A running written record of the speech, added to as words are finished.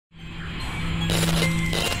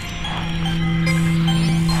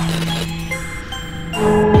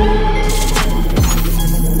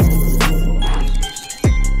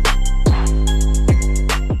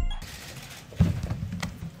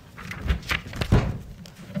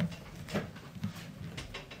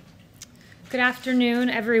Good afternoon,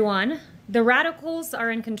 everyone. The radicals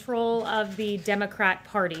are in control of the Democrat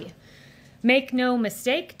Party. Make no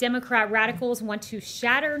mistake, Democrat radicals want to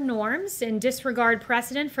shatter norms and disregard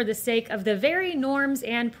precedent for the sake of the very norms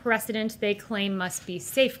and precedent they claim must be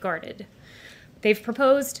safeguarded. They've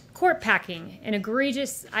proposed court packing, an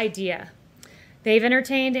egregious idea. They've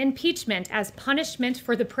entertained impeachment as punishment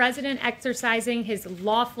for the president exercising his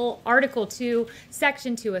lawful Article 2,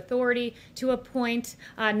 Section 2 authority to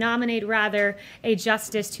nominate a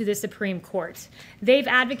justice to the Supreme Court. They've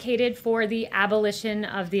advocated for the abolition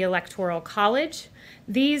of the Electoral College.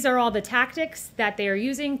 These are all the tactics that they are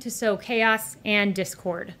using to sow chaos and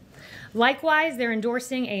discord. Likewise, they're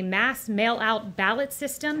endorsing a mass mail-out ballot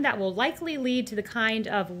system that will likely lead to the kind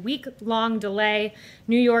of week-long delay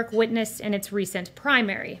New York witnessed in its recent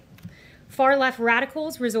primary. Far-left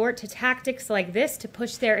radicals resort to tactics like this to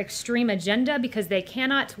push their extreme agenda because they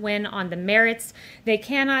cannot win on the merits. They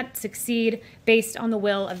cannot succeed based on the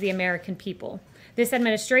will of the American people. This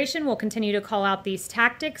administration will continue to call out these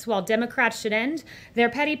tactics while Democrats should end their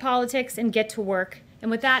petty politics and get to work.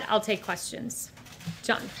 And with that, I'll take questions.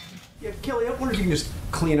 John. Yeah, Kayleigh, I wonder if you can just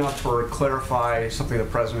clean up or clarify something the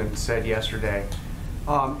president said yesterday.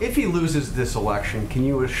 If he loses this election, can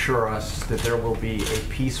you assure us that there will be a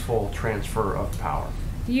peaceful transfer of power?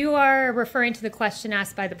 You are referring to the question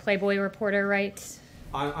asked by the Playboy reporter, right?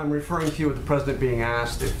 I'm referring to you with the president being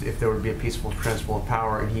asked if there would be a peaceful transfer of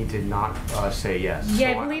power, and he did not say yes.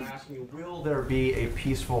 Yeah, so I believe. I'm asking you, will there be a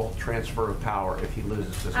peaceful transfer of power if he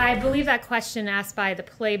loses this election? I believe that question asked by the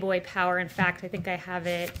Playboy Power. In fact, I think I have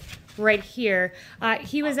it right here.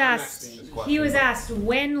 He was asked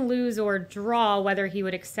win, lose, or draw whether he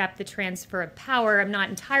would accept the transfer of power. I'm not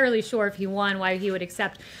entirely sure if he won why he would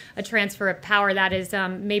accept a transfer of power. That is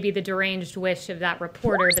maybe the deranged wish of that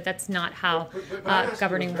reporter, but that's not how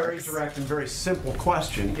governing works. Very direct and very simple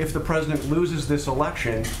question. If the president loses this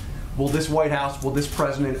election, will this White House, will this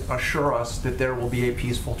president assure us that there will be a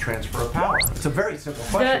peaceful transfer of power? It's a very simple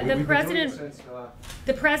question.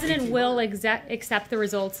 The president will accept the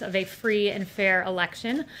results of a free and fair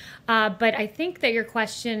election. But I think that your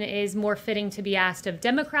question is more fitting to be asked of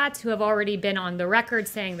Democrats who have already been on the record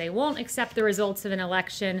saying they won't accept the results of an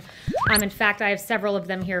election. In fact, I have several of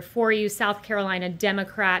them here for you. South Carolina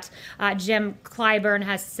Democrat Jim Clyburn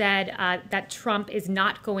has said that Trump is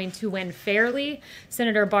not going to win fairly.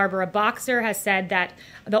 Senator Barbara Boxer has said that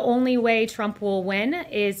the only way Trump will win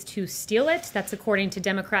is to steal it. That's according to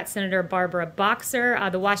Democrat Senator Barbara Boxer.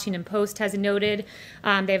 The Washington Post has noted,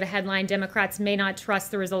 they have a headline, Democrats may not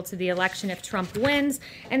trust the results of the election if Trump wins.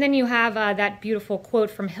 And then you have that beautiful quote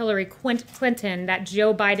from Hillary Clinton that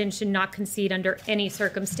Joe Biden should not concede under any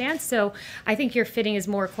circumstance. So I think your fitting is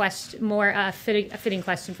a fitting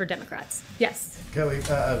question for Democrats. Yes.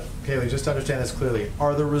 Kayleigh, just to understand this clearly,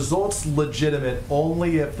 are the results legitimate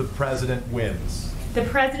only if the president wins? The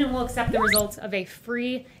president will accept the results of a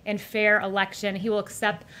free and fair election. He will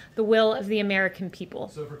accept the will of the American people.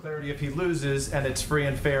 So for clarity, if he loses and it's free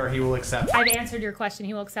and fair, he will accept it? I've answered your question.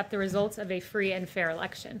 He will accept the results of a free and fair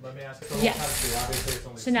election. Let me ask yes. Obviously it's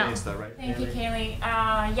only Chanel. states, though, right? Thank you, Kayleigh.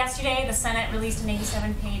 Yesterday, the Senate released an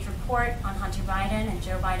 87-page report on Hunter Biden and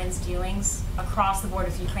Joe Biden's dealings across the border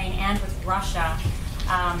with Ukraine and with Russia.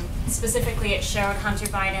 Specifically, it showed Hunter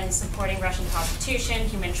Biden supporting Russian prostitution,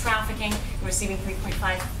 human trafficking, and receiving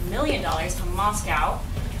 $3.5 million from Moscow.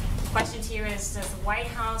 The question to you is, does the White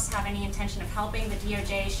House have any intention of helping the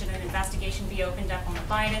DOJ should an investigation be opened up on the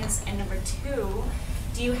Bidens? And number two,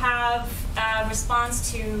 do you have a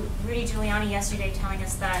response to Rudy Giuliani yesterday telling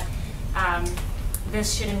us that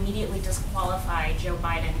this should immediately disqualify Joe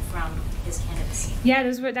Biden from his candidacy? Yeah,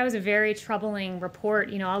 that was a very troubling report.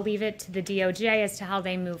 You know, I'll leave it to the DOJ as to how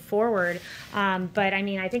they move forward. But I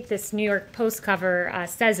mean, I think this New York Post cover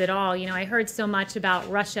says it all. You know, I heard so much about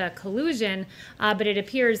Russia collusion, but it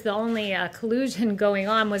appears the only collusion going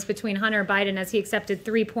on was between Hunter Biden as he accepted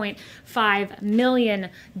 $3.5 million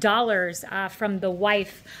from the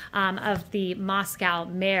wife of the Moscow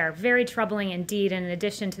mayor. Very troubling indeed. And in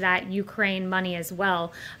addition to that, Ukraine money as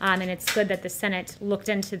well. And it's good that the Senate looked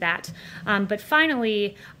into that. But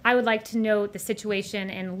finally, I would like to note the situation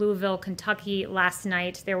in Louisville, Kentucky last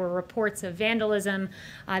night. There were reports of vandalism.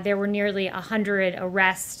 There were nearly 100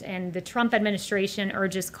 arrests, and the Trump administration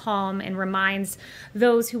urges calm and reminds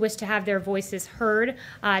those who wish to have their voices heard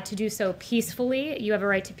to do so peacefully. You have a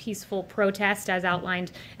right to peaceful protest as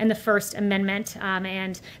outlined in the First Amendment.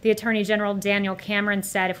 And the Attorney General Daniel Cameron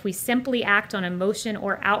said, if we simply act on emotion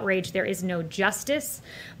or outrage, there is no justice.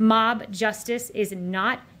 Mob justice is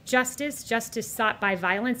not justice. Justice sought by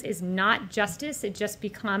violence is not justice. It just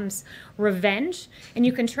becomes revenge. And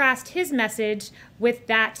you contrast his message with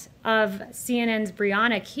that of CNN's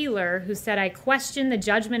Breonna Keeler, who said, "I question the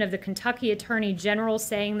judgment of the Kentucky Attorney General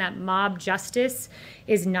saying that mob justice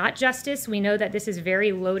is not justice." We know that this is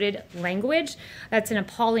very loaded language. That's an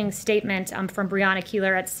appalling statement from Breonna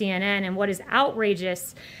Keeler at CNN. And what is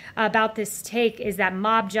outrageous about this take is that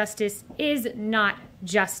mob justice is not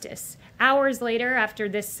justice. Hours later, after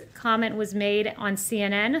this comment was made on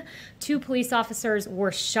CNN, 2 police officers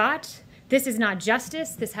were shot. This is not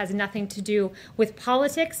justice. This has nothing to do with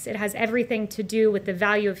politics. It has everything to do with the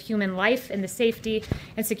value of human life and the safety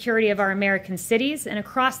and security of our American cities. And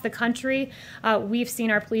across the country, we've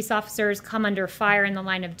seen our police officers come under fire in the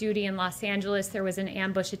line of duty. In Los Angeles, there was an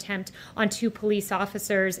ambush attempt on 2 police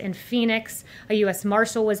officers. In Phoenix, a U.S.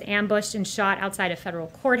 Marshal was ambushed and shot outside a federal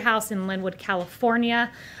courthouse. In Linwood,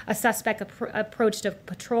 California, a suspect approached a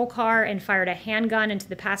patrol car and fired a handgun into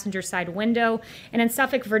the passenger side window. And in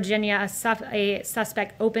Suffolk, Virginia, a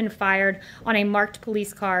suspect opened fire on a marked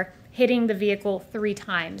police car, hitting the vehicle 3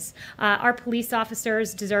 times. Our police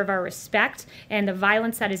officers deserve our respect, and the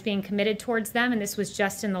violence that is being committed towards them, and this was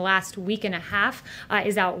just in the last week and a half,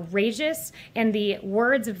 is outrageous. And the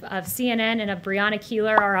words of CNN and of Breonna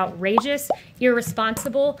Keeler are outrageous,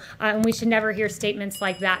 irresponsible, and we should never hear statements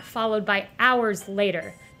like that followed by hours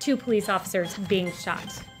later 2 police officers being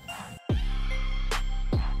shot.